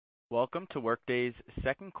Welcome to Workday's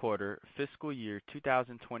second quarter fiscal year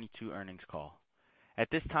 2022 earnings call. At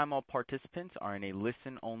this time, all participants are in a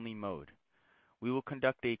listen-only mode. We will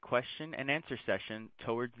conduct a question-and-answer session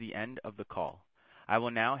towards the end of the call. I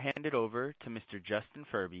will now hand it over to Mr. Justin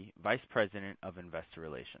Furby, Vice President of Investor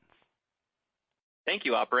Relations. Thank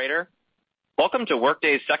you, operator. Welcome to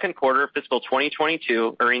Workday's second quarter fiscal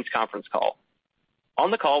 2022 earnings conference call.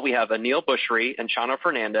 On the call, we have Aneel Bhusri and Chano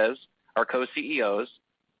Fernandez, our co-CEOs,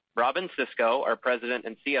 Robynne Sisco, our President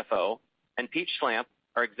and CFO, and Pete Schlampp,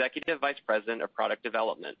 our Executive Vice President of Product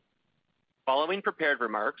Development. Following prepared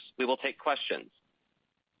remarks, we will take questions.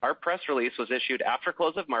 Our press release was issued after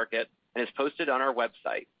close of market and is posted on our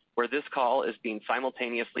website, where this call is being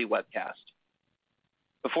simultaneously webcast.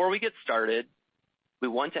 Before we get started, we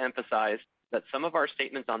want to emphasize that some of our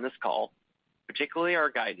statements on this call, particularly our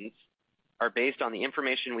guidance, are based on the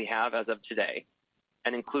information we have as of today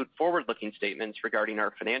and include forward-looking statements regarding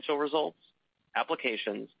our financial results,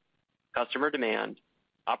 applications, customer demand,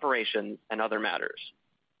 operations, and other matters.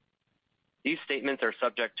 These statements are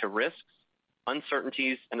subject to risks,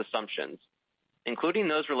 uncertainties, and assumptions, including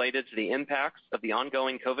those related to the impacts of the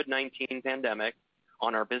ongoing COVID-19 pandemic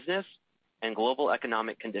on our business and global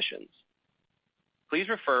economic conditions. Please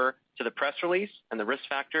refer to the press release and the risk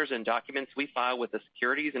factors and documents we file with the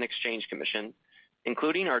Securities and Exchange Commission,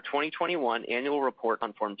 including our 2021 annual report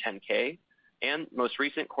on Form 10-K and most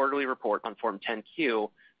recent quarterly report on Form 10-Q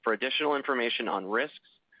for additional information on risks,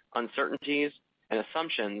 uncertainties, and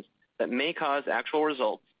assumptions that may cause actual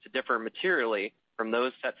results to differ materially from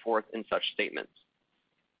those set forth in such statements.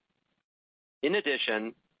 In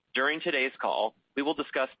addition, during today's call, we will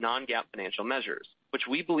discuss non-GAAP financial measures, which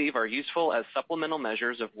we believe are useful as supplemental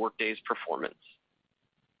measures of Workday's performance.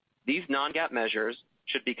 These non-GAAP measures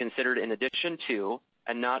should be considered in addition to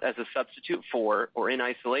and not as a substitute for or in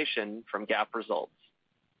isolation from GAAP results.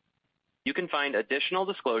 You can find additional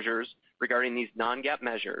disclosures regarding these non-GAAP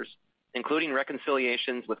measures, including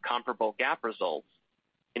reconciliations with comparable GAAP results,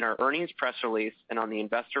 in our earnings press release and on the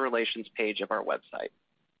investor relations page of our website.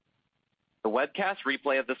 The webcast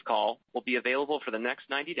replay of this call will be available for the next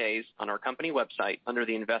 90 days on our company website under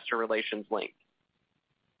the investor relations link.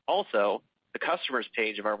 Also, the customers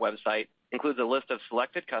page of our website includes a list of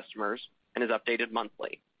selected customers and is updated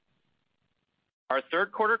monthly. Our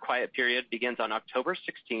third quarter quiet period begins on October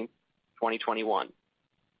 16th, 2021.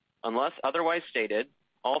 Unless otherwise stated,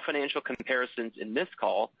 all financial comparisons in this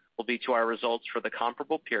call will be to our results for the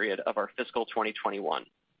comparable period of our fiscal 2021.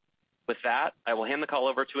 With that, I will hand the call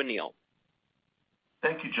over to Aneel.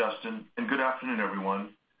 Thank you, Justin, and good afternoon, everyone.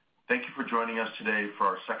 Thank you for joining us today for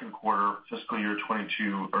our second quarter fiscal year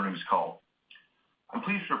 22 earnings call. I'm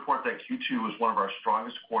pleased to report that Q2 was one of our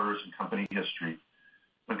strongest quarters in company history.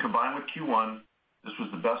 When combined with Q1, this was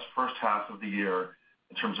the best first half of the year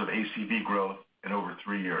in terms of ACV growth in over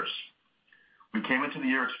 3 years. We came into the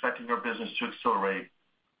year expecting our business to accelerate,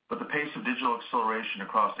 but the pace of digital acceleration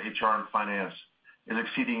across HR and finance is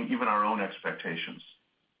exceeding even our own expectations.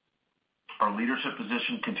 Our leadership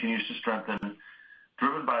position continues to strengthen,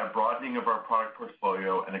 driven by a broadening of our product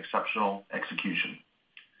portfolio and exceptional execution.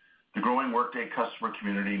 The growing Workday customer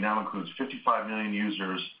community now includes 55 million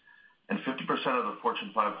users and 50% of the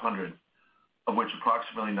Fortune 500, of which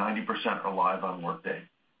approximately 90% are live on Workday.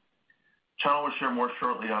 Chano will share more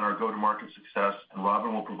shortly on our go-to-market success, and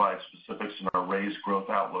Robynne will provide specifics in our raised growth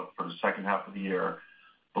outlook for the second half of the year.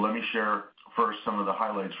 But let me share first some of the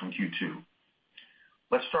highlights from Q2.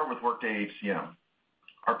 Let's start with Workday HCM.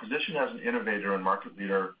 Our position as an innovator and market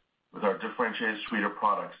leader with our differentiated suite of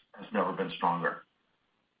products has never been stronger.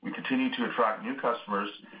 We continue to attract new customers,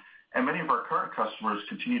 and many of our current customers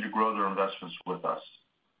continue to grow their investments with us.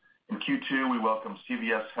 In Q2, we welcomed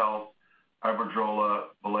CVS Health, Iberdrola,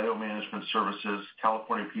 Vallejo Management Services,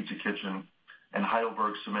 California Pizza Kitchen, and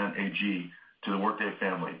Heidelberg Cement AG to the Workday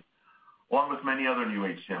family, along with many other new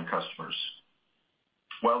HCM customers.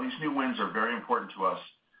 While these new wins are very important to us,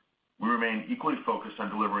 we remain equally focused on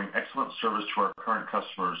delivering excellent service to our current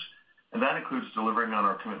customers, and that includes delivering on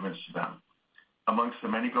our commitments to them. Amongst the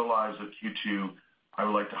many go-lives of Q2, I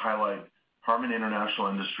would like to highlight Harman International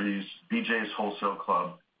Industries, BJ's Wholesale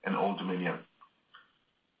Club, and Old Dominion.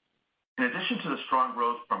 In addition to the strong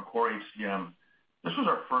growth from core HCM, this was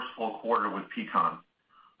our first full quarter with Peakon.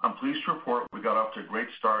 I'm pleased to report we got off to a great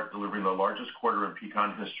start delivering the largest quarter in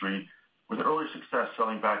Peakon history with early success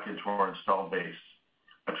selling back into our installed base,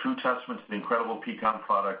 a true testament to the incredible Peakon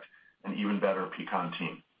product and even better Peakon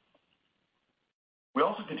team. We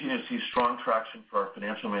also continue to see strong traction for our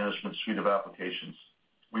financial management suite of applications.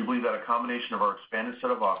 We believe that a combination of our expanded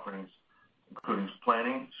set of offerings, including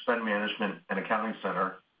planning, spend management, and accounting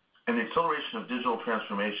center, and the acceleration of digital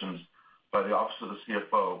transformations by the Office of the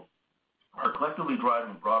CFO are collectively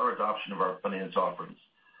driving broader adoption of our finance offerings.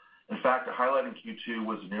 In fact, a highlight in Q2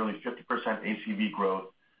 was nearly 50% ACV growth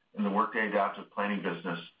in the Workday Adaptive Planning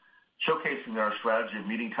business, showcasing that our strategy of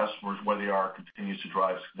meeting customers where they are continues to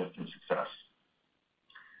drive significant success.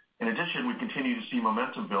 In addition, we continue to see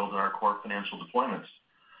momentum build in our core financial deployments.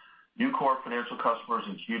 New core financial customers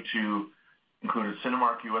in Q2 included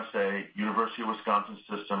Cinemark USA, University of Wisconsin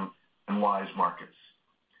System, and Weiss Markets.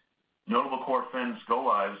 Notable core fins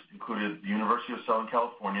go-lives included the University of Southern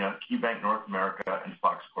California, KeyBanc North America, and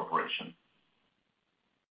Fox Corporation.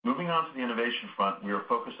 Moving on to the innovation front, we are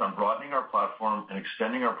focused on broadening our platform and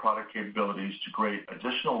extending our product capabilities to create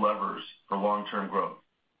additional levers for long-term growth.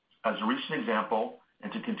 As a recent example,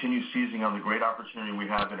 and to continue seizing on the great opportunity we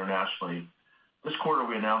have internationally, this quarter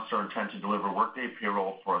we announced our intent to deliver Workday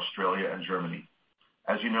payroll for Australia and Germany.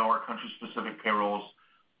 As you know, our country-specific payrolls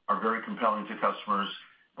are very compelling to customers,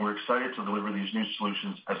 and we're excited to deliver these new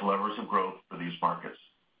solutions as levers of growth for these markets.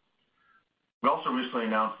 We also recently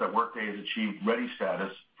announced that Workday has achieved ready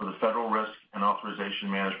status for the Federal Risk and Authorization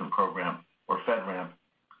Management Program, or FedRAMP,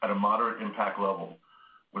 at a moderate impact level,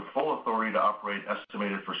 with full authority to operate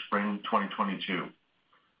estimated for spring 2022.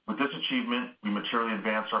 With this achievement, we materially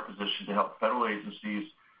advanced our position to help federal agencies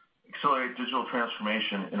accelerate digital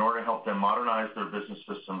transformation in order to help them modernize their business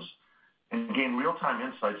systems and gain real-time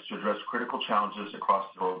insights to address critical challenges across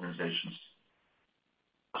their organizations.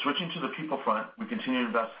 Switching to the people front, we continue to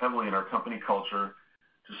invest heavily in our company culture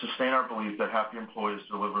to sustain our belief that happy employees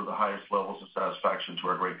deliver the highest levels of satisfaction to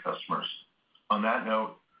our great customers. On that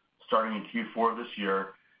note, starting in Q4 of this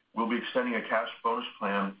year, we'll be extending a cash bonus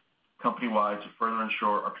plan company-wide to further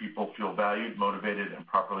ensure our people feel valued, motivated, and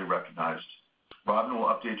properly recognized. Robynne will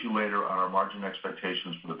update you later on our margin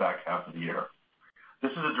expectations for the back half of the year.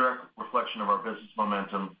 This is a direct reflection of our business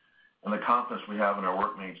momentum and the confidence we have in our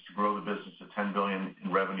workmates to grow the business to $10 billion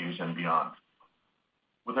in revenues and beyond.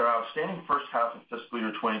 With our outstanding first half of fiscal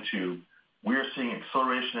year 22, we are seeing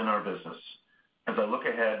acceleration in our business. As I look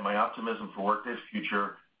ahead, my optimism for Workday's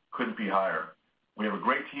future couldn't be higher. We have a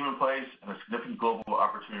great team in place and a significant global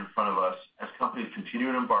opportunity in front of us as companies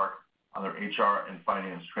continue to embark on their HR and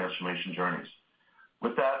finance transformation journeys.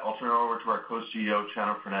 With that, I'll turn it over to our co-CEO,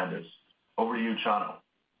 Chano Fernandez. Over to you, Chano.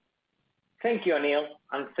 Thank you, Aneel,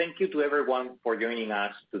 and thank you to everyone for joining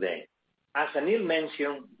us today. As Aneel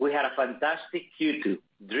mentioned, we had a fantastic Q2,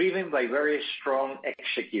 driven by very strong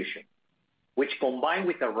execution, which combined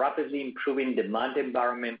with a rapidly improving demand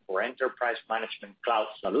environment for enterprise management cloud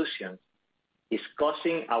solutions is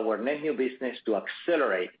causing our net new business to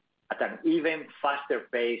accelerate at an even faster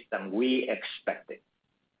pace than we expected.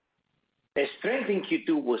 The strength in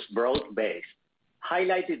Q2 was broad-based,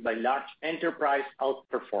 highlighted by large enterprise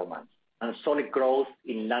outperformance and solid growth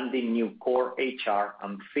in landing new core HR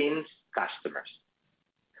and fins customers.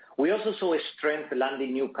 We also saw a strength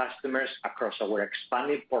landing new customers across our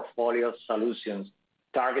expanded portfolio of solutions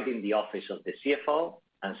targeting the office of the CFO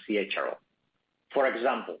and CHRO. For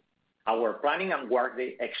example, our planning and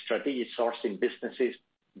Workday strategic sourcing businesses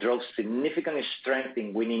drove significant strength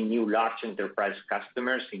in winning new large enterprise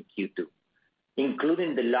customers in Q2,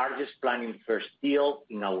 including the largest planning first deal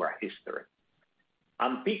in our history.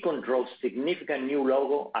 And Peakon drove significant new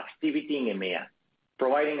logo activity in EMEA,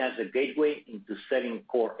 providing us a gateway into selling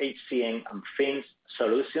core HCM and fins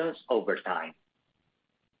solutions over time.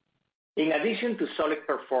 In addition to solid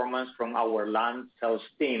performance from our land sales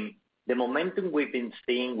team, the momentum we've been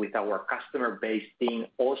seeing with our customer base team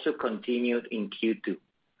also continued in Q2,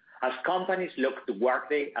 as companies look to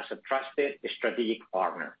Workday as a trusted strategic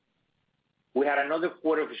partner. We had another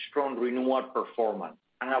quarter of strong renewal performance,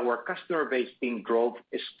 and our customer base team drove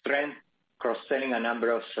strength cross-selling a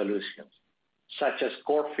number of solutions, such as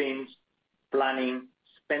core fins, planning,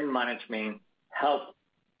 spend management, help,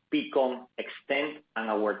 Peakon, Extend, and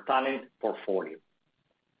our talent portfolio.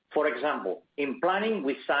 For example, in planning,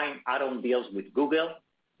 we signed add-on deals with Google,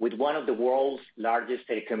 with one of the world's largest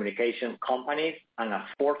telecommunications companies and a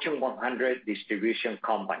Fortune 100 distribution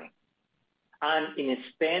company. And in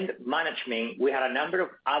spend management, we had a number of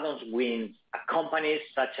add-ons wins at companies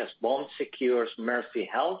such as Bond Secure's Mercy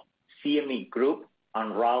Health, CME Group,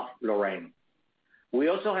 and Ralph Lauren. We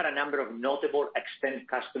also had a number of notable Extend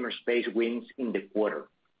customer space wins in the quarter,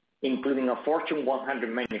 including a Fortune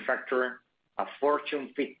 100 manufacturer, a Fortune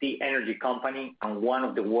 50 energy company, and one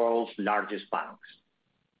of the world's largest banks.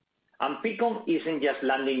 And Peakon isn't just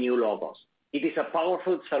landing new logos. It is a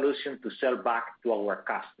powerful solution to sell back to our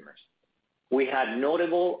customers. We had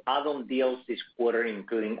notable add-on deals this quarter,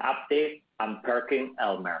 including Update and Perkin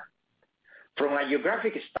Elmer. From a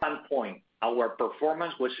geographic standpoint, our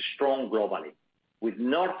performance was strong globally, with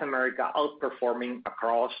North America outperforming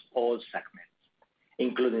across all segments,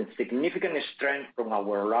 including significant strength from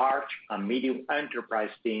our large and medium enterprise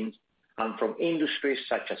teams and from industries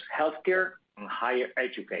such as healthcare and higher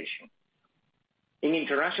education. In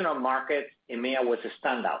international markets, EMEA was a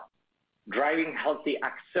standout, driving healthy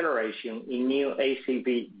acceleration in new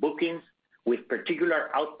ACV bookings with particular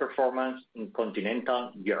outperformance in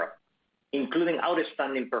continental Europe, including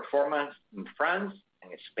outstanding performance in France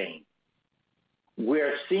and Spain. We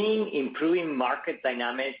are seeing improving market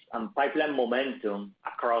dynamics and pipeline momentum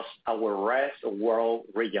across our rest of world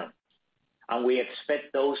region, and we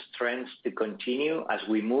expect those trends to continue as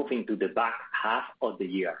we move into the back half of the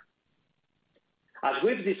year. As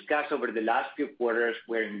we've discussed over the last few quarters,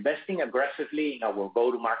 we're investing aggressively in our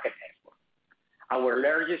go-to-market effort. Our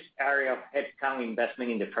largest area of headcount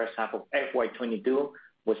investment in the first half of FY22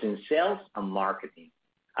 was in sales and marketing,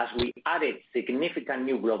 as we added significant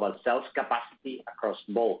new global sales capacity across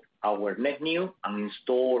both our net new and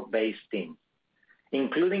installed base teams,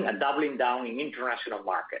 including a doubling down in international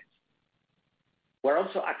markets. We're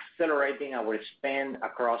also accelerating our spend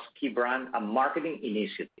across key brand and marketing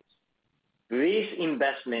initiatives. These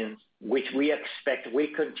investments, which we expect will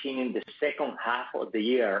continue in the second half of the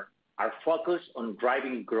year, are focused on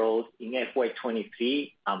driving growth in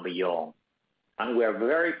FY23 and beyond. And we are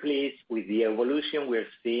very pleased with the evolution we're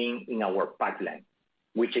seeing in our pipeline,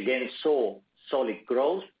 which again saw solid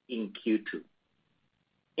growth in Q2.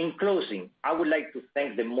 In closing, I would like to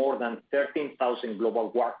thank the more than 13,000 global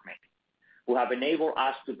workmates who have enabled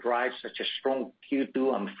us to drive such a strong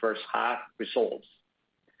Q2 and first half results.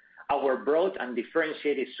 Our broad and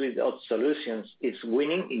differentiated suite of solutions is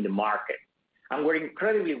winning in the market, and we're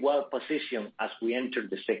incredibly well positioned as we enter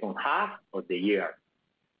the second half of the year.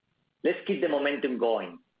 Let's keep the momentum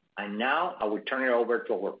going. And now I will turn it over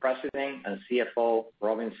to our President and CFO,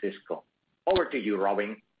 Robynne Sisco. Over to you,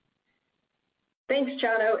 Robynne. Thanks,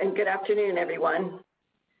 Chano, and good afternoon, everyone.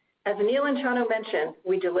 As Aneel and Chano mentioned,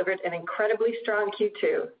 we delivered an incredibly strong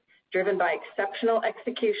Q2, driven by exceptional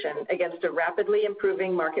execution against a rapidly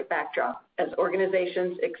improving market backdrop as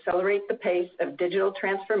organizations accelerate the pace of digital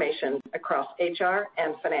transformation across HR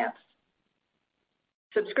and finance.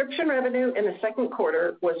 Subscription revenue in the second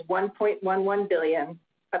quarter was $1.11 billion,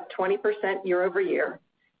 up 20% year over year,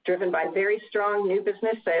 driven by very strong new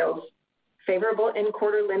business sales, favorable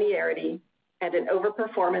in-quarter linearity, and an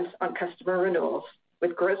overperformance on customer renewals,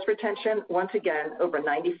 with gross retention once again over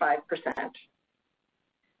 95%.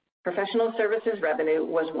 Professional services revenue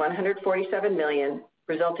was $147 million,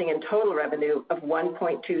 resulting in total revenue of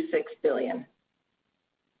 $1.26 billion.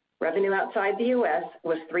 Revenue outside the U.S.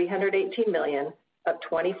 was $318 million, up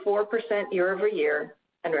 24% year over year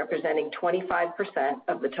and representing 25%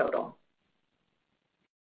 of the total.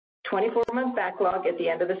 24-month backlog at the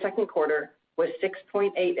end of the second quarter was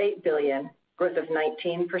 $6.88 billion, growth of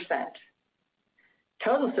 19%.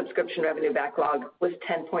 Total subscription revenue backlog was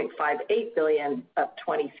 $10.58 billion, up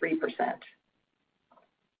 23%.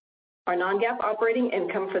 Our non-GAAP operating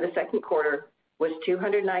income for the second quarter was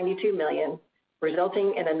 $292 million,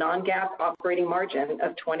 resulting in a non-GAAP operating margin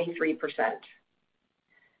of 23%.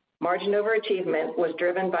 Margin overachievement was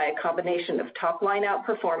driven by a combination of top-line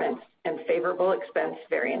outperformance and favorable expense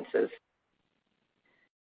variances.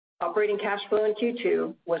 Operating cash flow in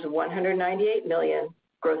Q2 was $198 million,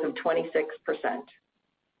 growth of 26%.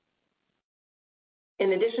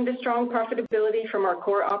 In addition to strong profitability from our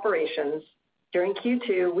core operations, during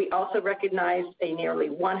Q2, we also recognized a nearly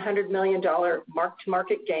 $100 million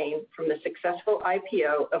mark-to-market gain from the successful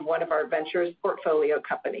IPO of one of our ventures portfolio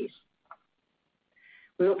companies.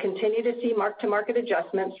 We will continue to see mark-to-market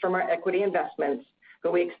adjustments from our equity investments,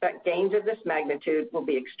 but we expect gains of this magnitude will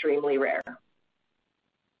be extremely rare.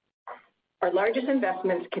 Our largest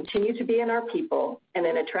investments continue to be in our people and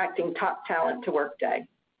in attracting top talent to Workday.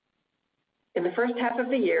 In the first half of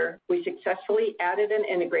the year, we successfully added and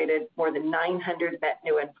integrated more than 900 net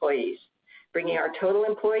new employees, bringing our total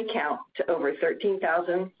employee count to over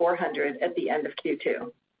 13,400 at the end of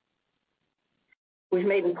Q2. We've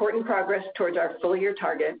made important progress towards our full-year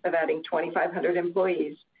target of adding 2,500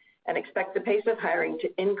 employees and expect the pace of hiring to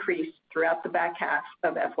increase throughout the back half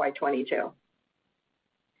of FY22.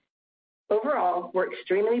 Overall, we're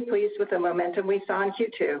extremely pleased with the momentum we saw in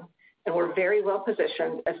Q2, and we're very well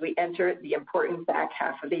positioned as we enter the important back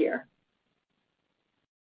half of the year.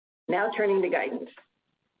 Now turning to guidance.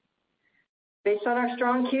 Based on our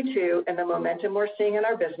strong Q2 and the momentum we're seeing in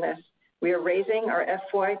our business, we are raising our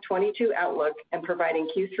FY22 outlook and providing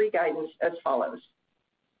Q3 guidance as follows.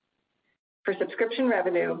 For subscription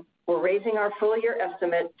revenue, we're raising our full-year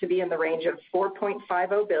estimate to be in the range of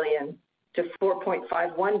 $4.50 billion to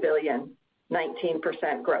 $4.51 billion,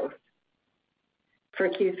 19% growth. For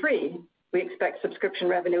Q3, we expect subscription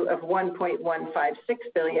revenue of $1.156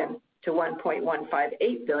 billion to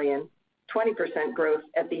 $1.158 billion, 20% growth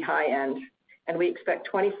at the high end, and we expect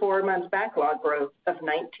 24 months backlog growth of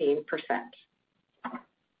 19%.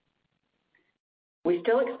 We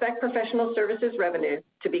still expect professional services revenue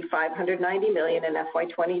to be $590 million in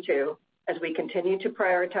FY22 as we continue to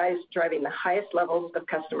prioritize driving the highest levels of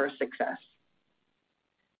customer success.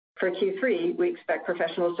 For Q3, we expect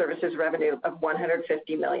professional services revenue of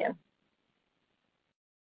 $150 million.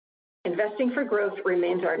 Investing for growth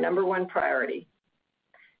remains our number one priority.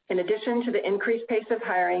 In addition to the increased pace of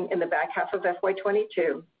hiring in the back half of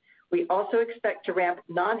FY22, we also expect to ramp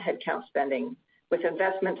non-headcount spending with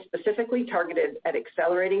investments specifically targeted at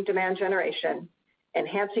accelerating demand generation,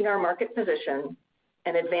 enhancing our market position,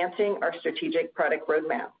 and advancing our strategic product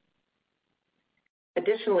roadmap.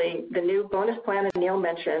 Additionally, the new bonus plan Aneel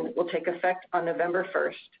mentioned will take effect on November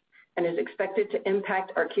 1st and is expected to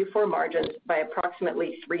impact our Q4 margins by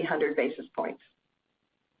approximately 300 basis points.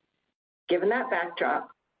 Given that backdrop,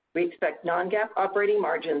 we expect non-GAAP operating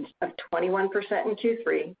margins of 21% in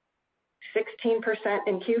Q3, 16%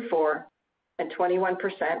 in Q4, and 21%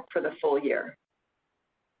 for the full year.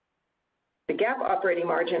 The GAAP operating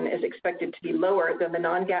margin is expected to be lower than the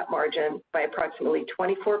non-GAAP margin by approximately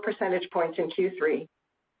 24 percentage points in Q3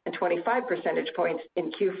 and 25 percentage points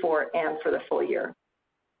in Q4 and for the full year.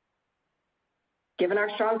 Given our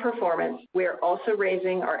strong performance, we are also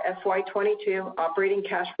raising our FY22 operating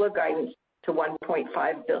cash flow guidance to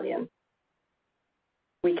 $1.5 billion.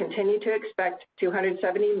 We continue to expect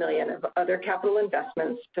 $270 million of other capital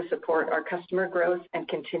investments to support our customer growth and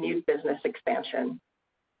continued business expansion.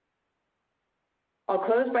 I'll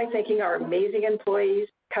close by thanking our amazing employees,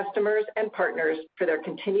 customers, and partners for their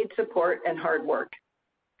continued support and hard work.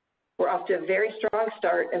 We're off to a very strong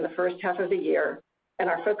start in the first half of the year, and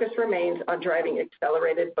our focus remains on driving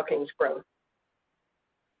accelerated bookings growth.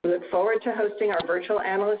 We look forward to hosting our virtual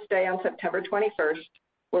Analyst Day on September 21st,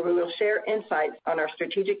 where we will share insights on our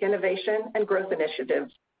strategic innovation and growth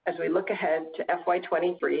initiatives as we look ahead to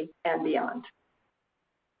FY23 and beyond.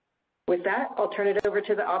 With that, I'll turn it over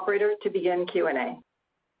to the operator to begin Q&A.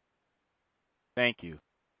 Thank you.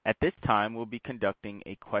 At this time, we'll be conducting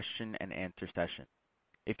a question and answer session.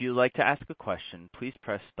 If you would like to ask a question, please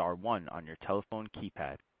press star one on your telephone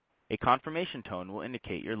keypad. A confirmation tone will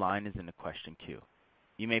indicate your line is in the question queue.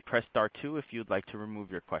 You may press star two if you would like to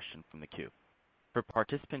remove your question from the queue. For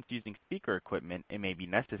participants using speaker equipment, it may be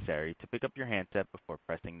necessary to pick up your handset before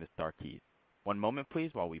pressing the star keys. One moment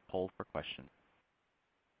please while we poll for questions.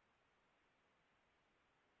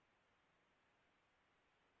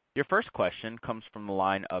 Your first question comes from the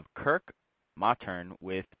line of Kirk Materne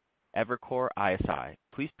with Evercore ISI.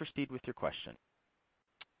 Please proceed with your question.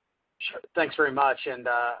 Sure. Thanks very much, and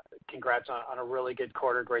congrats on a really good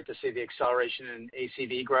quarter. Great to see the acceleration in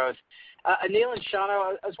ACV growth. Aneel and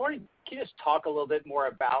Chano, I was wondering, can you just talk a little bit more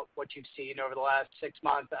about what you've seen over the last 6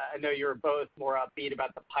 months? I know you're both more upbeat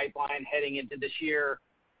about the pipeline heading into this year,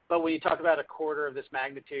 but when you talk about a quarter of this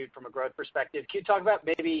magnitude from a growth perspective, can you talk about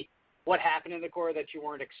maybe what happened in the quarter that you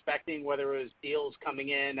weren't expecting, whether it was deals coming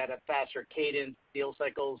in at a faster cadence, deal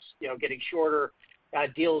cycles getting shorter,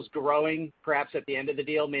 deals growing perhaps at the end of the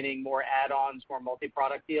deal, meaning more add-ons, more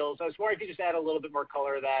multi-product deals? I was wondering if you could just add a little bit more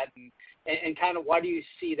color to that and kind of why do you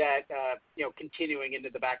see that continuing into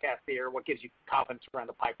the back half of the year? What gives you confidence around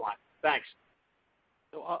the pipeline? Thanks.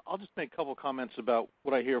 So I'll just make a couple comments about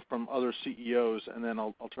what I hear from other CEOs, and then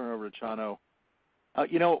I'll turn it over to Chano.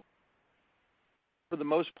 For the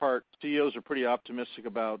most part, CEOs are pretty optimistic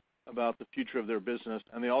about the future of their business,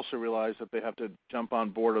 and they also realize that they have to jump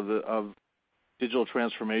on board of digital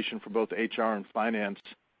transformation for both HR and finance.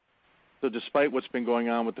 So despite what's been going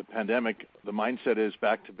on with the pandemic, the mindset is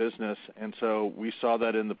back to business, and so we saw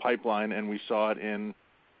that in the pipeline, and we saw it in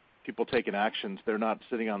people taking actions. They're not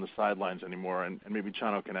sitting on the sidelines anymore, and maybe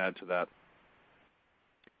Chano can add to that.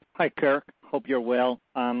 Hi, Kirk. Hope you're well.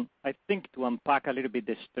 I think to unpack a little bit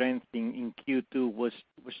the strength in Q2 was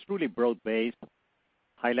truly broad-based,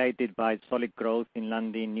 highlighted by solid growth in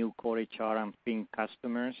landing new core HR and Fin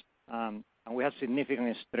customers. And we have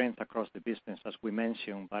significant strength across the business, as we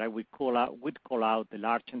mentioned, but I would call out the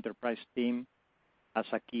large enterprise team as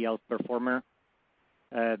a key outperformer.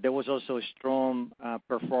 There was also a strong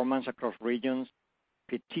performance across regions,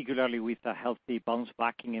 particularly with a healthy bounce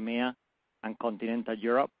back in EMEA and continental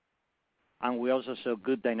Europe. And we also saw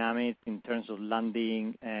good dynamics in terms of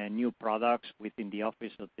landing new products within the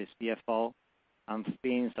office of the CFO, and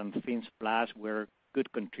Fins Plus were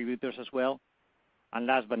good contributors as well. And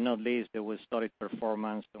last but not least, there was solid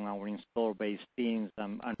performance on our install-based teams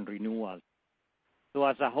and renewals. So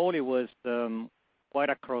as a whole, it was quite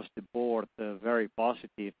across the board, very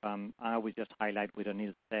positive. I would just highlight what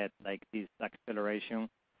Aneel said, like this acceleration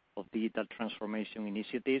of digital transformation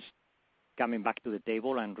initiatives coming back to the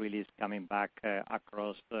table and really is coming back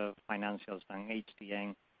across financials and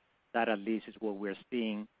HCM. That at least is what we're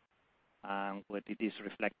seeing, what it is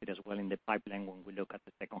reflected as well in the pipeline when we look at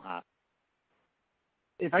the second half.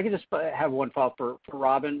 If I could just have one follow-up for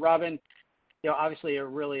Robynne. Robynne, obviously a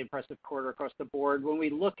really impressive quarter across the board. When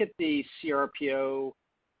we look at the CRPO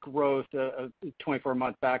growth of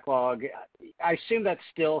 24-month backlog, I assume that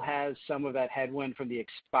still has some of that headwind from the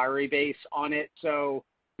expiry base on it. So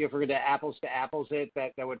if we're going to apples it,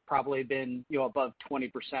 that would probably have been above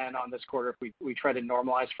 20% on this quarter if we try to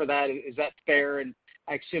normalize for that. Is that fair? And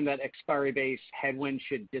I assume that expiry base headwind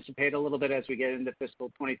should dissipate a little bit as we get into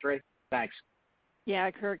fiscal 23. Thanks.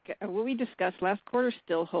 Yeah, Kirk, what we discussed last quarter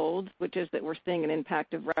still holds, which is that we're seeing an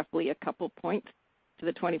impact of roughly a couple points to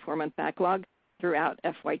the 24-month backlog throughout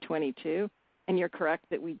FY22. And you're correct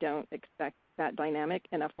that we don't expect that dynamic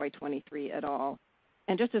in FY23 at all.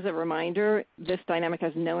 And just as a reminder, this dynamic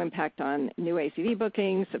has no impact on new ACV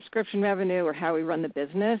bookings, subscription revenue, or how we run the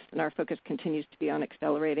business, and our focus continues to be on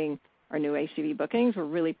accelerating our new ACV bookings. We're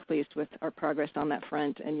really pleased with our progress on that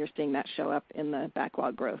front, and you're seeing that show up in the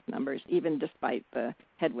backlog growth numbers, even despite the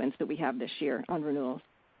headwinds that we have this year on renewals.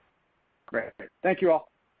 Great. Thank you all.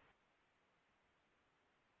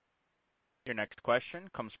 Your next question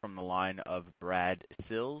comes from the line of Brad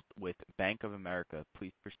Sills with Bank of America.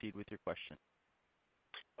 Please proceed with your question.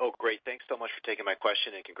 Oh, great. Thanks so much for taking my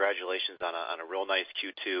question, and congratulations on a real nice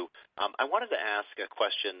Q2. I wanted to ask a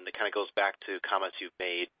question that kind of goes back to comments you've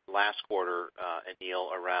made last quarter, Aneel,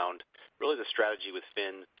 around really the strategy with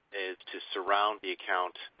Fin is to surround the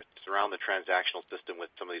account, surround the transactional system with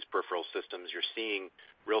some of these peripheral systems. You're seeing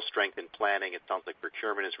real strength in planning. It sounds like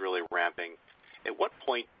procurement is really ramping. At what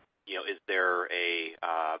point, is there a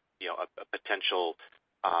potential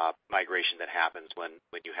migration that happens when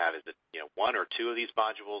you have, is it one or two of these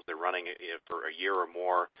modules, they're running for a year or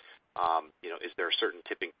more? Is there a certain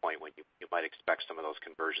tipping point when you might expect some of those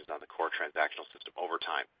conversions on the core transactional system over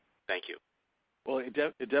time? Thank you. Well, it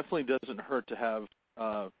definitely doesn't hurt to have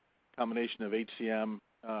a combination of HCM,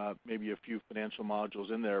 maybe a few financial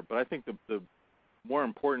modules in there. But I think the more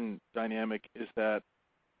important dynamic is that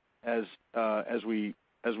as we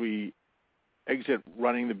exit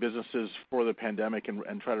running the businesses for the pandemic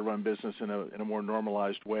and try to run business in a more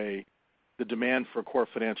normalized way, the demand for core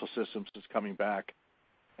financial systems is coming back.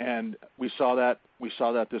 And we saw that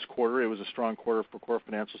this quarter. It was a strong quarter for core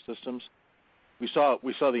financial systems. We saw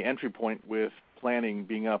the entry point with planning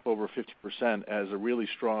being up over 50% as a really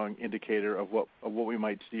strong indicator of what we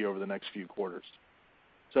might see over the next few quarters.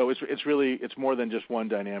 So it's more than just one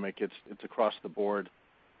dynamic. It's across the board.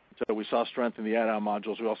 So we saw strength in the add-on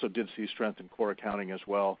modules. We also did see strength in core accounting as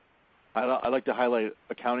well. I like to highlight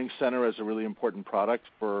Accounting Center as a really important product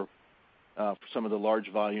for some of the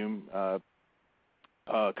large volume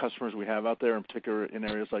customers we have out there, in particular in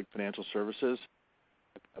areas like financial services.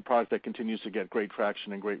 A product that continues to get great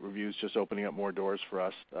traction and great reviews, just opening up more doors for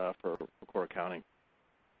us for core accounting.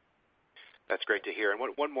 That's great to hear. And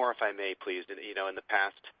one more, if I may, please. In the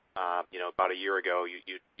past, about a year ago,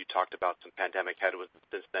 you talked about some pandemic headwinds.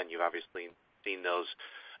 Since then, you've obviously seen those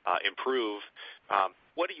improve.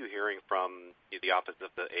 What are you hearing from the Office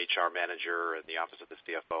of the HR Manager and the Office of the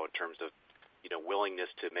CFO in terms of willingness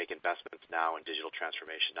to make investments now in digital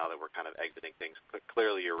transformation now that we're kind of exiting things?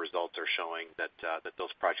 Clearly, your results are showing that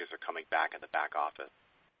those projects are coming back in the back office.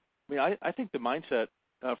 I mean, I think the mindset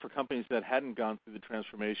for companies that hadn't gone through the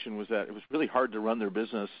transformation was that it was really hard to run their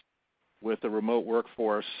business with a remote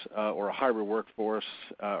workforce or a hybrid workforce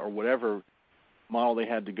or whatever model they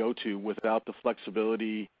had to go to without the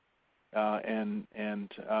flexibility and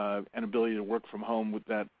ability to work from home with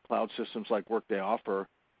that cloud systems like Workday offer.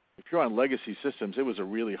 If you're on legacy systems, it was a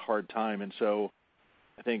really hard time. And so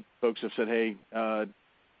I think folks have said, hey,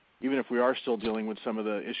 even if we are still dealing with some of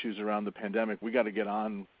the issues around the pandemic, we got to get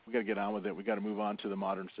on with it. We got to move on to the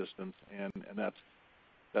modern systems, and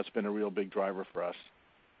that's been a real big driver for us.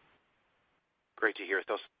 Great to hear.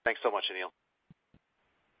 Thanks so much, Aneel.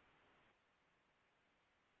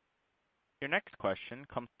 Your next question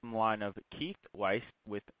comes from the line of Keith Weiss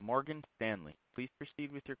with Morgan Stanley. Please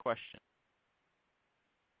proceed with your question.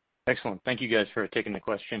 Excellent. Thank you guys for taking the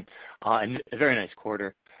question. And a very nice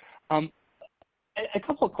quarter. A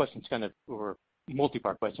couple of questions or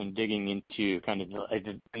multi-part question digging into kind of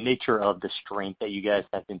the nature of the strength that you guys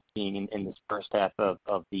have been seeing in this first half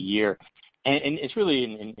of the year. And it's really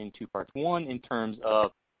in two parts. One, in terms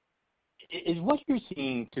of, is what you're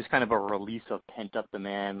seeing just kind of a release of pent-up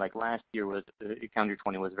demand? Like last year calendar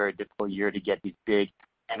 20 was a very difficult year to get these big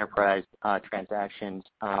enterprise transactions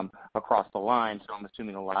across the line. So I'm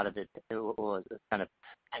assuming a lot of it was kind of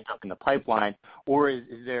pent up in the pipeline. Or is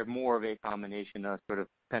there more of a combination of sort of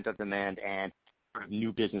pent-up demand and sort of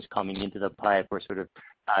new business coming into the pipe, or sort of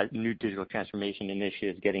new digital transformation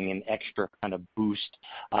initiatives getting an extra kind of boost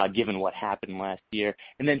given what happened last year?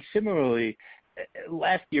 And then similarly,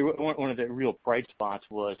 last year, one of the real bright spots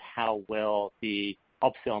was how well the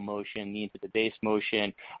upsell motion, the into the base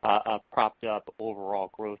motion, propped up overall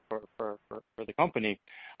growth for the company.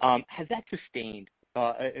 Has that sustained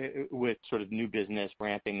with sort of new business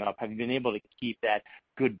ramping up? Have you been able to keep that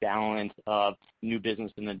good balance of new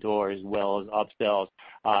business in the door as well as upsells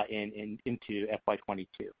into FY22?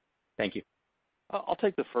 Thank you. I'll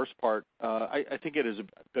take the first part. I think it is a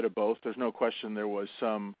bit of both. There's no question there was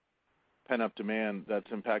some pent-up demand that's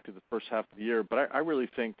impacted the first half of the year, but I really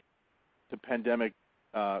think the pandemic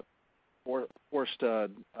forced a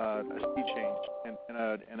sea change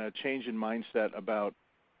and a change in mindset about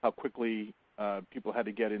how quickly people had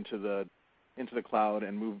to get into the cloud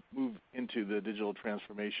and move into the digital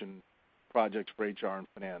transformation projects for HR and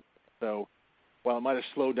finance. So while it might have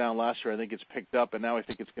slowed down last year, I think it's picked up, and now I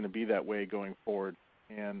think it's going to be that way going forward.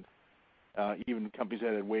 And even companies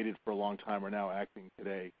that had waited for a long time are now acting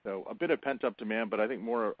today. So a bit of pent-up demand, but I think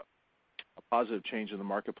more a positive change in the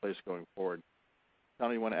marketplace going forward.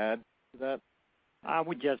 Chano, you want to add to that? I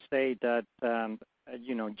would just say that,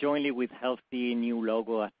 jointly with healthy new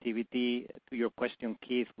logo activity, to your question,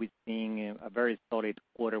 Keith, we're seeing a very solid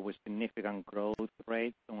quarter with significant growth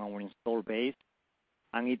rates on our install base.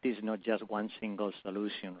 And it is not just one single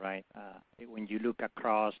solution, right? When you look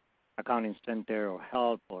across Accounting Center or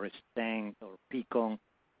Help or Sting or Peakon,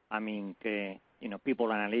 People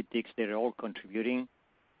Analytics, they're all contributing.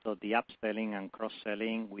 So the upselling and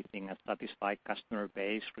cross-selling within a satisfied customer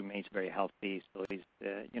base remains very healthy. So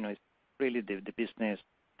it's really the business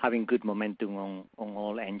having good momentum on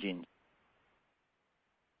all engines.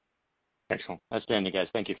 Excellent. Outstanding, guys.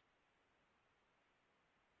 Thank you.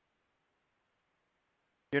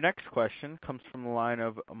 Your next question comes from the line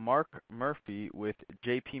of Mark Murphy with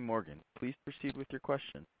J.P. Morgan. Please proceed with your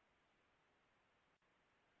question.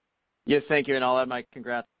 Yes, thank you, and I'll add my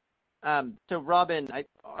congrats. So, Robynne,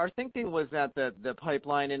 our thinking was that the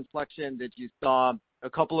pipeline inflection that you saw a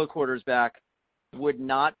couple of quarters back would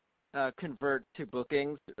not convert to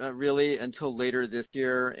bookings really until later this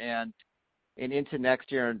year and into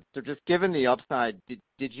next year. And so just given the upside,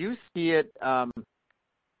 did you see it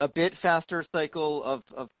a bit faster cycle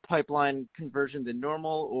of pipeline conversion than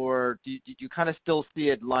normal, or did you kind of still see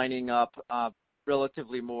it lining up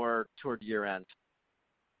relatively more toward year end?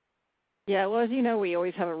 Yeah, well, as you know, we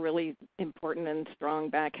always have a really important and strong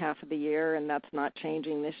back half of the year, and that's not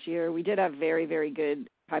changing this year. We did have very, very good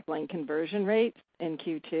pipeline conversion rates in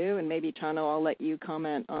Q2, and maybe, Chano, I'll let you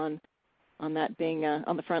comment on that being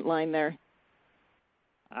on the front line there.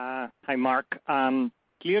 Hi, Mark.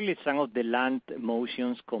 Clearly, some of the land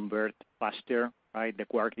motions convert faster, right? The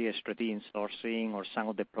Workday strategic sourcing or some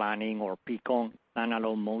of the planning or Peakon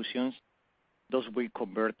standalone motions, those will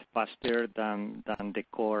convert faster than the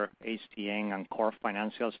core HCM and core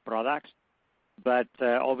financials products. But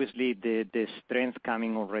obviously, the strength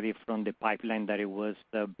coming already from the pipeline that it was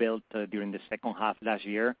built during the second half last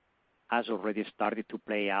year has already started to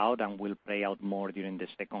play out and will play out more during the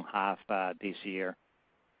second half this year.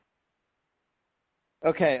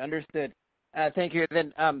 Okay, understood. Thank you.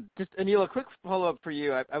 Then just, Aneel, a quick follow-up for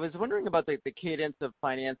you. I was wondering about the cadence of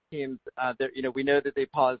finance teams. We know that they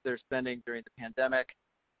paused their spending during the pandemic,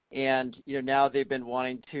 and now they've been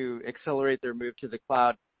wanting to accelerate their move to the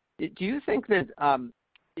cloud. Do you think that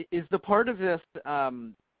is the part of this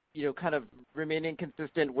kind of remaining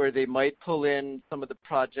consistent where they might pull in some of the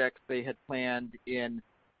projects they had planned in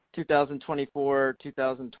 2024,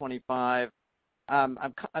 2025?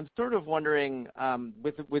 I'm sort of wondering,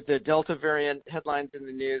 with the Delta variant headlines in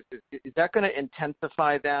the news, is that going to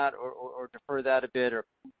intensify that or defer that a bit, or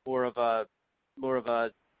more of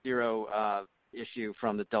a zero issue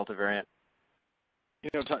from the Delta variant?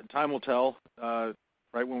 Time will tell.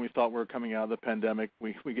 Right when we thought we were coming out of the pandemic,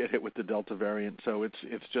 we get hit with the Delta variant. So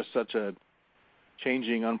it's just such a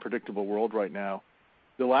changing, unpredictable world right now.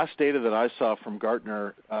 The last data that I saw from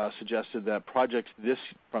Gartner suggested that projects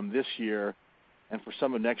from this year and for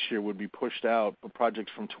some of next year would be pushed out, but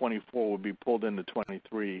projects from 24 would be pulled into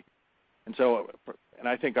 23. And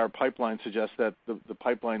I think our pipeline suggests that the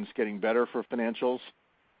pipeline's getting better for financials,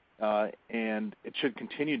 and it should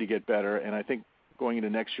continue to get better. And I think going into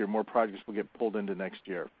next year, more projects will get pulled into next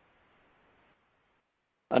year.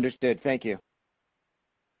 Understood. Thank you.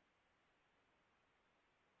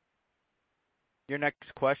 Your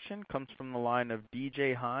next question comes from the line of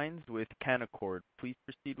DJ Hynes with Canaccord. Please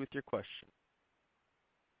proceed with your question.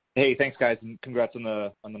 Hey, thanks guys, and congrats on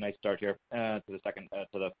the nice start here to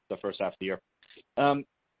the first half of the year.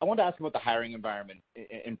 I wanted to ask about the hiring environment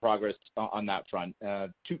in progress on that front.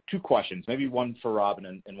 Two questions, maybe one for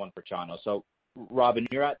Robynne and one for Chano. So, Robynne,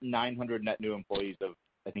 you're at 900 net new employees of,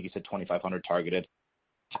 I think you said 2,500 targeted.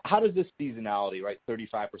 How does this seasonality, right,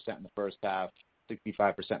 35% in the first half,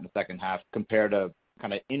 65% in the second half, compare to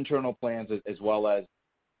kind of internal plans as well as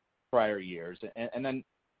prior years? And then,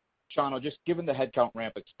 Chano, just given the headcount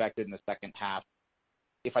ramp expected in the second half,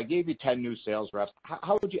 if I gave you 10 new sales reps,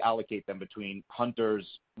 how would you allocate them between hunters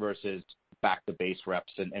versus back to base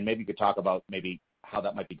reps? And maybe you could talk about maybe how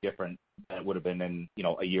that might be different than it would have been in,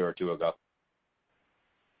 a year or two ago.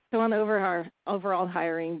 So on our overall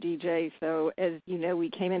hiring, DJ, so as you know, we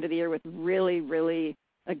came into the year with really, really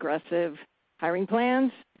aggressive hiring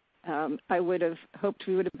plans. I would have hoped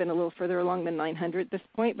we would have been a little further along than 900 at this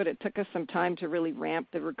point, but it took us some time to really ramp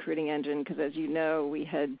the recruiting engine because, as you know, we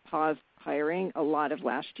had paused hiring a lot of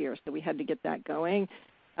last year, so we had to get that going.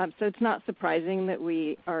 So it's not surprising that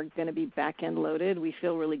we are going to be back-end loaded. We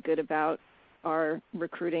feel really good about our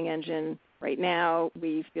recruiting engine right now.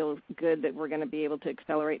 We feel good that we're going to be able to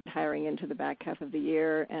accelerate hiring into the back half of the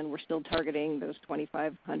year, and we're still targeting those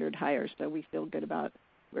 2,500 hires. So we feel good about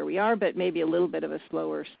where we are, but maybe a little bit of a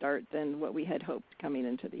slower start than what we had hoped coming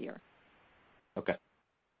into the year. Okay.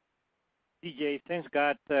 DJ, thanks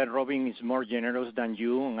God, Robynne is more generous than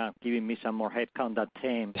you and giving me some more headcount than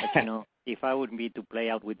 10. But, if I would be to play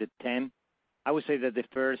out with the 10, I would say that the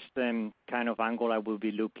first kind of angle I will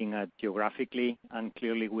be looking at geographically, and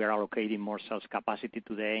clearly we are allocating more sales capacity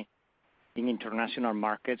today in international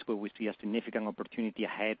markets where we see a significant opportunity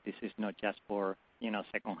ahead. This is not just for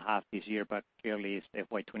second half this year, but clearly it's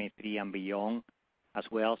FY23 and beyond as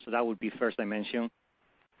well. So that would be first dimension.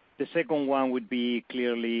 The second one would be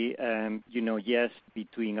clearly, yes,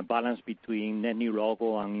 between a balance between net new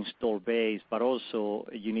logo and install base, but also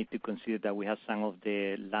you need to consider that we have some of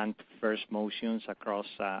the land first motions across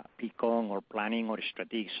Peakon or planning or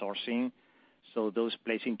strategic sourcing. So those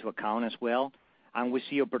plays into account as well. And we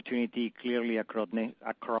see opportunity clearly across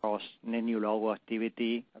net new logo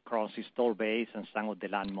activity, across install base and some of the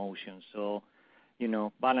land motions. So,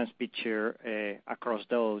 balanced picture across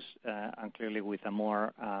those and clearly with a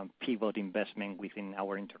more pivot investment within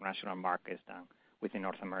our international markets than within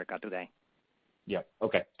North America today. Yeah.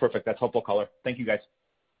 Okay. Perfect. That's helpful color. Thank you, guys.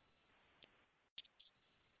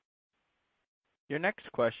 Your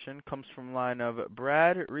next question comes from line of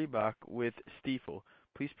Brad Reback with Stifel.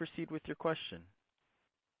 Please proceed with your question.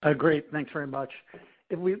 Great. Thanks very much.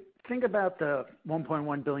 If we think about the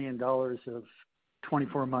 $1.1 billion of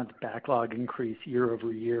 24-month backlog increase year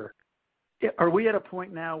over year, are we at a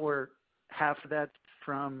point now where half of that's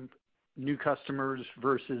from new customers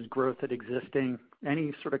versus growth at existing?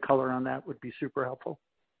 Any sort of color on that would be super helpful.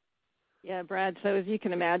 Yeah, Brad. So as you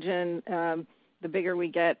can imagine, the bigger we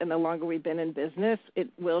get and the longer we've been in business, it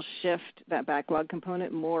will shift that backlog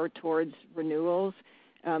component more towards renewals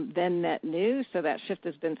than net new. So that shift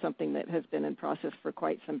has been something that has been in process for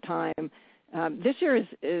quite some time. This year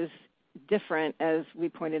is different, as we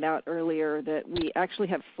pointed out earlier, that we actually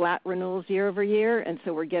have flat renewals year over year, and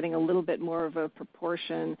so we're getting a little bit more of a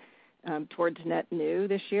proportion towards net new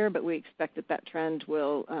this year, but we expect that trend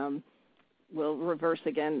will reverse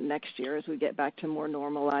again next year as we get back to more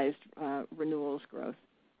normalized renewals growth.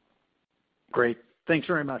 Great. Thanks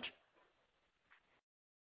very much.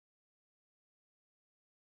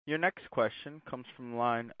 Your next question comes from the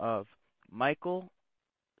line of Michael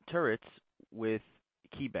Turits with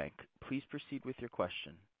KeyBanc. Please proceed with your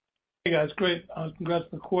question. Hey guys, great. Congrats on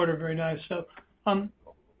the quarter, very nice. So,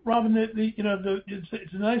 Robynne,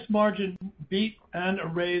 it's a nice margin beat and a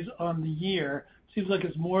raise on the year. Seems like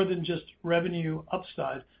it's more than just revenue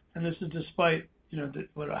upside, and this is despite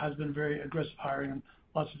what has been very aggressive hiring and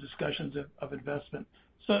lots of discussions of investment.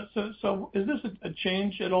 So is this a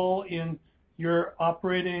change at all in your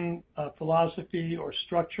operating philosophy or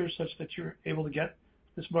structure such that you're able to get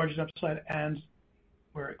this margin upside and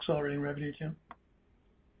we're accelerating revenue too?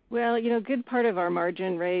 Well, good part of our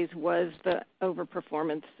margin raise was the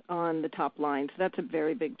overperformance on the top line. So that's a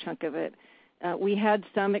very big chunk of it. We had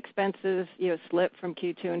some expenses, slip from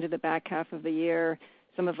Q2 into the back half of the year,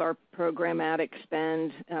 some of our programmatic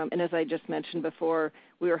spend. And as I just mentioned before,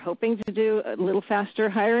 we were hoping to do a little faster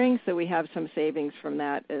hiring, so we have some savings from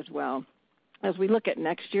that as well. As we look at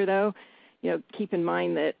next year, though, keep in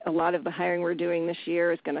mind that a lot of the hiring we're doing this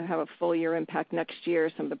year is going to have a full year impact next year.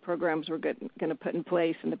 Some of the programs we're going to put in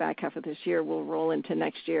place in the back half of this year will roll into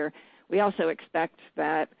next year. We also expect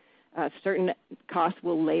that certain costs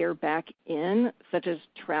will layer back in, such as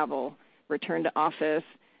travel, return to office,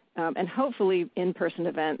 and hopefully in-person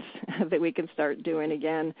events that we can start doing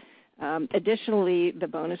again. Additionally, the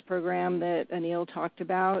bonus program that Aneel talked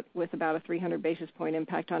about with about a 300 basis point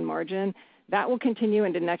impact on margin, that will continue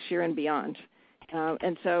into next year and beyond.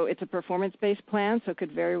 And so it's a performance-based plan, so it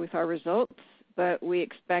could vary with our results, but we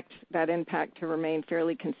expect that impact to remain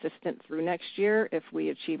fairly consistent through next year if we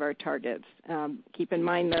achieve our targets. Keep in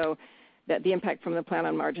mind, though, that the impact from the plan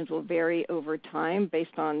on margins will vary over time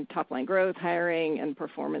based on top-line growth, hiring, and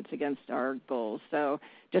performance against our goals. So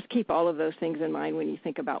just keep all of those things in mind when you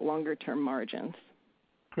think about longer-term margins.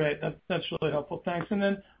 Great. That's really helpful. Thanks. And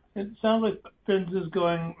then it sounds like Fins is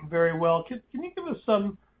going very well. Can you give us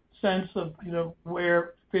some sense of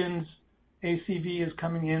where Fins ACV is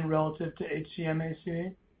coming in relative to HCM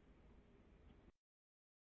ACV?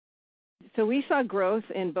 So we saw growth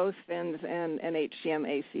in both Fins and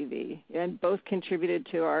HCM ACV, and both contributed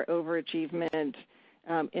to our overachievement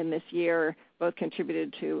in this year, both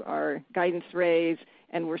contributed to our guidance raise,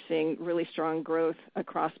 and we're seeing really strong growth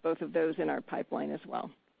across both of those in our pipeline as well.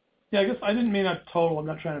 Yeah, I guess I didn't mean a total. I'm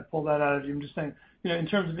not trying to pull that out of you. I'm just saying, in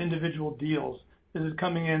terms of individual deals, is it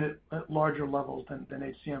coming in at larger levels than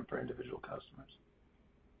HCM for individual customers?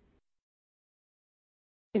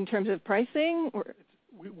 In terms of pricing?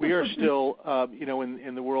 We are still,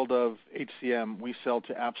 in the world of HCM, we sell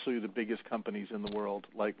to absolutely the biggest companies in the world,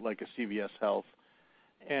 like a CVS Health.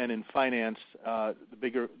 And in finance, the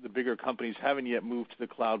bigger companies haven't yet moved to the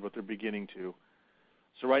cloud, but they're beginning to.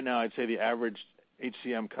 So right now, I'd say the average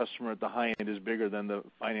HCM customer at the high end is bigger than the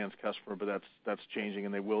finance customer, but that's changing,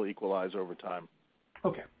 and they will equalize over time.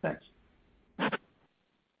 Okay, thanks.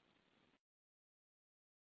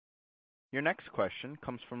 Your next question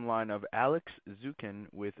comes from the line of Alex Zukin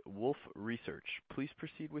with Wolfe Research. Please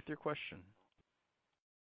proceed with your question.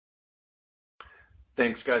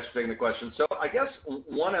 Thanks, guys, for taking the question. So I guess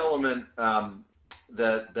one element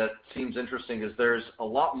that seems interesting is there's a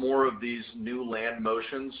lot more of these new land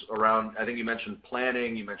motions around. I think you mentioned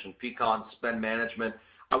planning, you mentioned Peakon, spend management.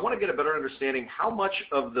 I want to get a better understanding how much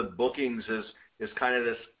of the bookings is kind of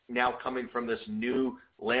this now coming from this new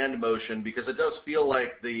land motion, because it does feel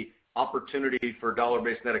like the opportunity for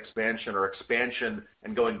dollar-based net expansion or expansion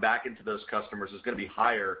and going back into those customers is going to be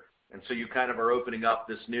higher. And so you kind of are opening up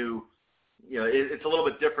this new, it's a little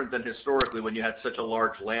bit different than historically when you had such a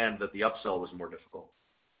large land that the upsell was more difficult.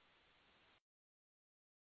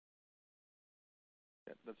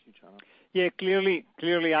 Yeah, that's you, Chano. Yeah,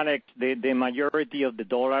 clearly, Alex, the majority of the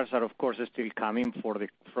dollars are, of course, still coming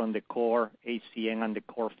from the core HCM and the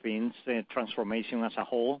core Fins transformation as a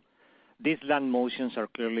whole. These land motions are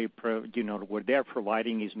clearly, what they're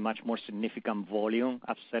providing is much more significant volume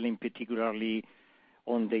of selling, particularly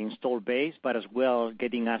on the install base, but as well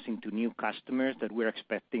getting us into new customers that we're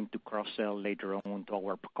expecting to cross-sell later on to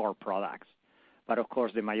our core products. But of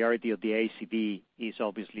course, the majority of the ACV is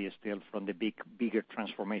obviously still from the bigger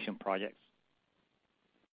transformation projects.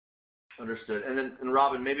 Understood. And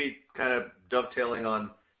Robynne, maybe kind of dovetailing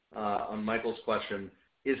on Michael's question,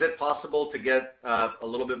 is it possible to get a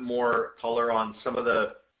little bit more color on some of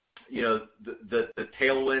the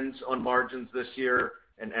tailwinds on margins this year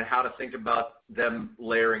and how to think about them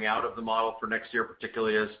layering out of the model for next year,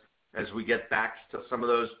 particularly as we get back to some of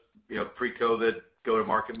those pre-COVID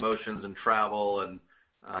go-to-market motions and travel and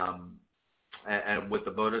with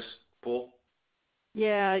the bonus pool?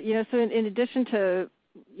 Yeah, so in addition to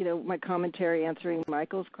my commentary answering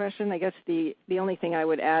Michael's question, I guess the only thing I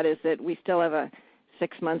would add is that we still have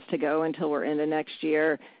 6 months to go until we're into next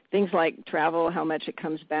year. Things like travel, how much it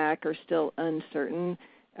comes back, are still uncertain.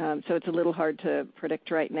 So it's a little hard to predict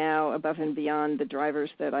right now above and beyond the drivers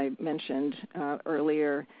that I mentioned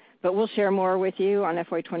earlier. But we'll share more with you on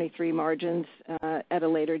FY23 margins at a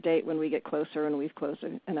later date when we get closer and we've closed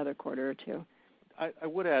another quarter or two. I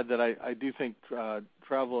would add that I do think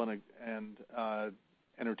travel and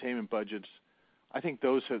entertainment budgets, I think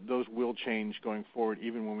those will change going forward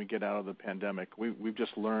even when we get out of the pandemic. We've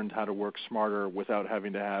just learned how to work smarter without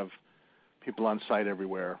having to have people on site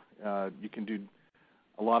everywhere. You can do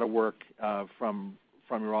a lot of work from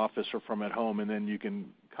your office or from at home, and then you can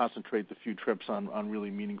concentrate the few trips on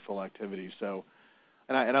really meaningful activities. So,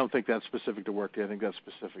 and I don't think that's specific to Workday. I think that's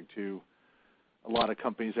specific to a lot of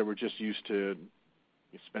companies that were just used to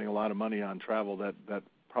spending a lot of money on travel that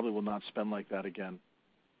probably will not spend like that again.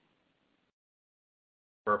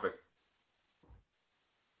 Perfect.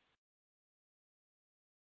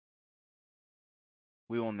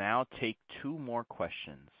 We will now take two more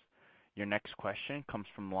questions. Your next question comes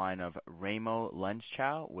from the line of Raimo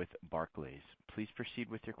Lenschow with Barclays. Please proceed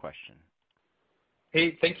with your question.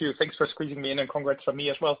 Hey, thank you. Thanks for squeezing me in, and congrats from me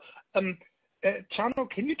as well. Chano,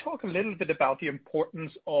 can you talk a little bit about the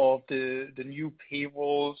importance of the new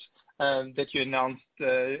payrolls that you announced,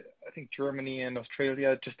 I think Germany and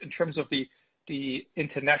Australia, just in terms of the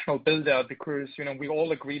international build-out? Because, we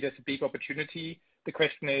all agree there's a big opportunity. The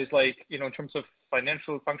question is, in terms of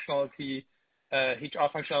financial functionality, HR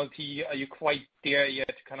functionality, are you quite there yet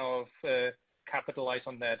to kind of capitalize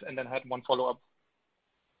on that? And then I had one follow-up.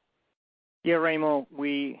 Yeah, Raimo,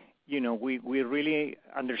 we really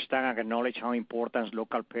understand and acknowledge how important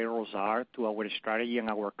local payrolls are to our strategy and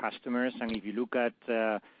our customers. And if you look at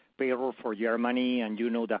payroll for Germany, and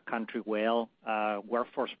you know that country well,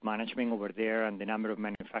 workforce management over there and the number of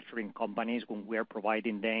manufacturing companies, when we are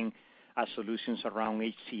providing them solutions around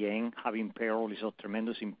HCM, having payroll is of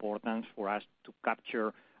tremendous importance for us to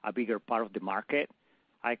capture a bigger part of the market.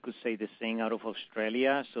 I could say the same out of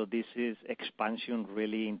Australia. So this is expansion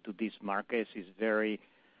really into these markets is very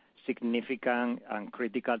significant and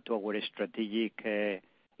critical to our strategic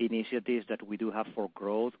initiatives that we do have for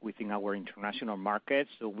growth within our international markets.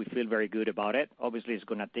 So we feel very good about it. Obviously, it's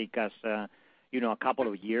going to take us, a couple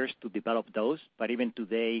of years to develop those. But even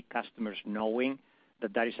today, customers knowing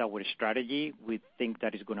that is our strategy, we think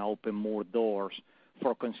that is going to open more doors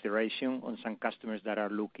for consideration on some customers that are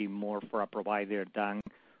looking more for a provider than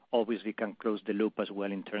obviously can close the loop as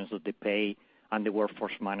well in terms of the pay and the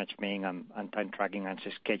workforce management and time tracking and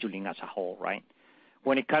scheduling as a whole, right?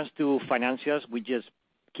 When it comes to financials, we just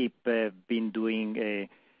keep been doing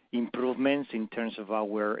improvements in terms of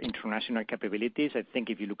our international capabilities. I think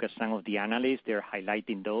if you look at some of the analysts, they're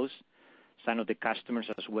highlighting those. Some of the customers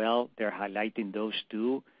as well, they're highlighting those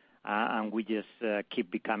too. And we just keep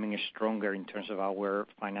becoming stronger in terms of our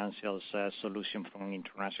financials solution from an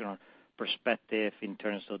international perspective in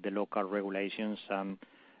terms of the local regulations and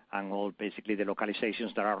all basically the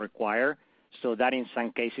localizations that are required. So that in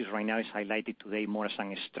some cases right now is highlighted today more as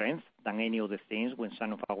a strength than any other things when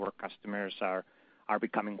some of our customers are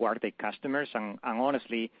becoming Workday customers. And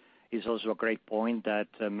honestly, it's also a great point that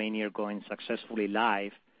many are going successfully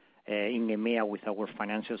live in EMEA with our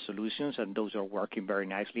financial solutions, and those are working very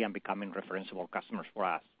nicely and becoming referenceable customers for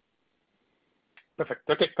us. Perfect.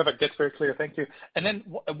 Okay, perfect. That's very clear. Thank you. And then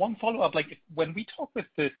one follow-up, when we talk with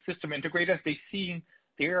the system integrators,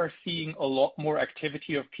 they are seeing a lot more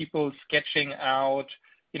activity of people sketching out,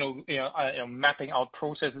 mapping out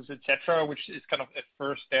processes, et cetera, which is kind of a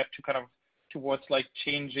first step to kind of towards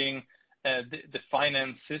changing the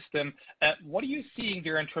finance system. What are you seeing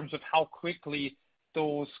there in terms of how quickly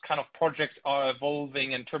those kind of projects are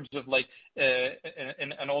evolving in terms of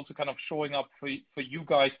and also kind of showing up for you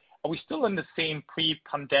guys? Are we still in the same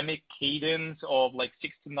pre-pandemic cadence of 6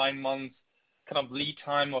 to 9 months kind of lead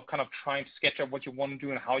time of kind of trying to sketch out what you want to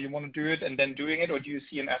do and how you want to do it and then doing it? Or do you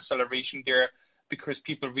see an acceleration there because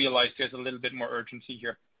people realize there's a little bit more urgency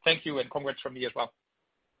here? Thank you, and congrats from me as well.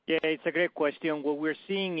 Yeah, it's a great question. What we're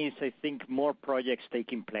seeing is, I think, more projects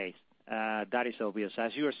taking place. That is obvious.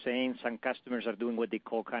 As you were saying, some customers are doing what they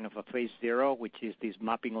call kind of a phase 0, which is this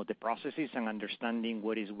mapping of the processes and understanding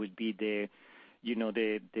what will be the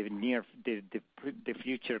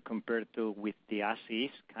future compared to with the as-is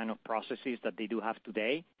kind of processes that they do have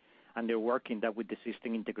today, and they're working that with the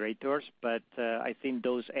system integrators. But I think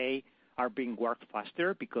those are being worked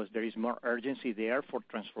faster because there is more urgency there for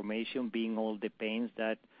transformation, being all the pains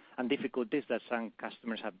and difficulties that some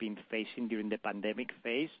customers have been facing during the pandemic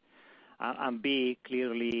phase. And B,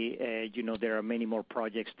 clearly, there are many more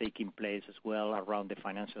projects taking place as well around the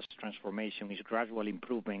financial transformation. Is gradual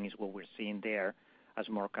improvement is what we're seeing there as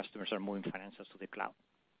more customers are moving financials to the cloud.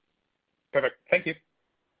 Perfect. Thank you.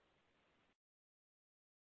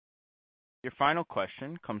 Your final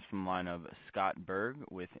question comes from the line of Scott Berg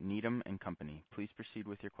with Needham & Company. Please proceed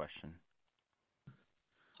with your question.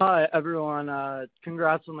 Hi, everyone.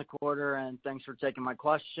 Congrats on the quarter, and thanks for taking my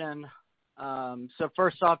question. So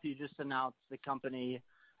first off, you just announced the company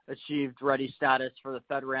achieved ready status for the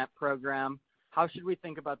FedRAMP program. How should we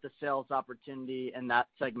think about the sales opportunity in that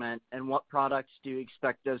segment, and what products do you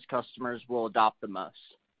expect those customers will adopt the most?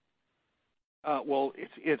 Well,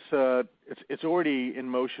 it's already in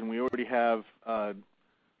motion. We already have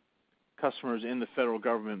customers in the federal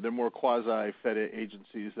government. They're more quasi-Fed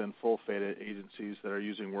agencies than full Fed agencies that are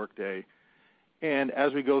using Workday. And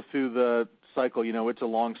as we go through the cycle, it's a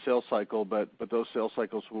long sales cycle, but those sales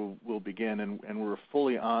cycles will begin, and we're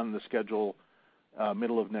fully on the schedule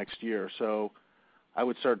middle of next year. So I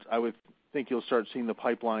would think you'll start seeing the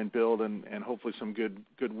pipeline build and hopefully some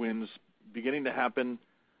good wins beginning to happen,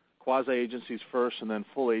 quasi-agencies first and then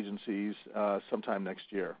full agencies sometime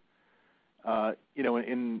next year.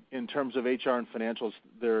 In terms of HR and financials,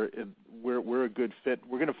 we're a good fit.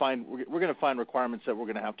 We're going to find requirements that we're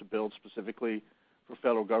going to have to build specifically for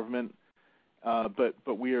federal government,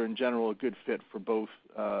 but we are in general a good fit for both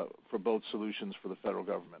solutions for the federal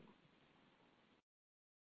government.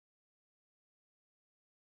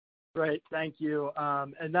 Great. Thank you.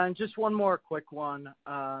 And then just one more quick one.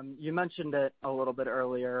 You mentioned it a little bit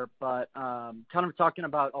earlier, but kind of talking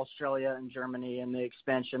about Australia and Germany and the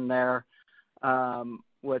expansion there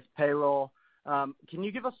with payroll. Can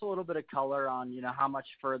you give us a little bit of color on, how much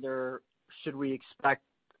further should we expect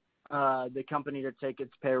the company to take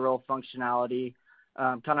its payroll functionality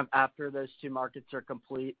kind of after those two markets are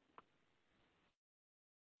complete?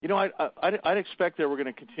 I'd expect that we're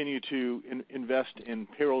going to continue to invest in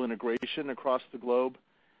payroll integration across the globe.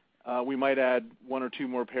 We might add one or two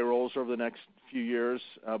more payrolls over the next few years,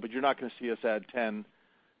 but you're not going to see us add 10,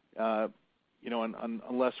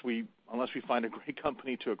 unless we find a great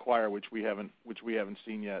company to acquire, which we haven't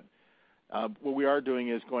seen yet. What we are doing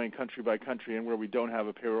is going country by country, and where we don't have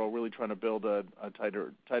a payroll, really trying to build a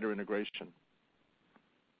tighter integration.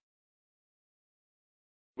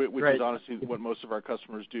 Which is honestly what most of our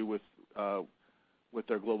customers do with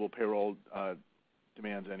their global payroll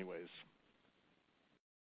demands anyways.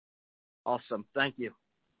 Awesome. Thank you.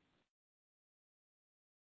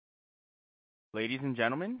 Ladies and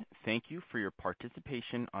gentlemen, thank you for your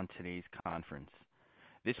participation on today's conference.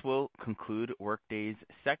 This will conclude Workday's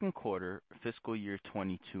second quarter fiscal year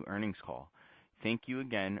 22 earnings call. Thank you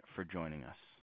again for joining us.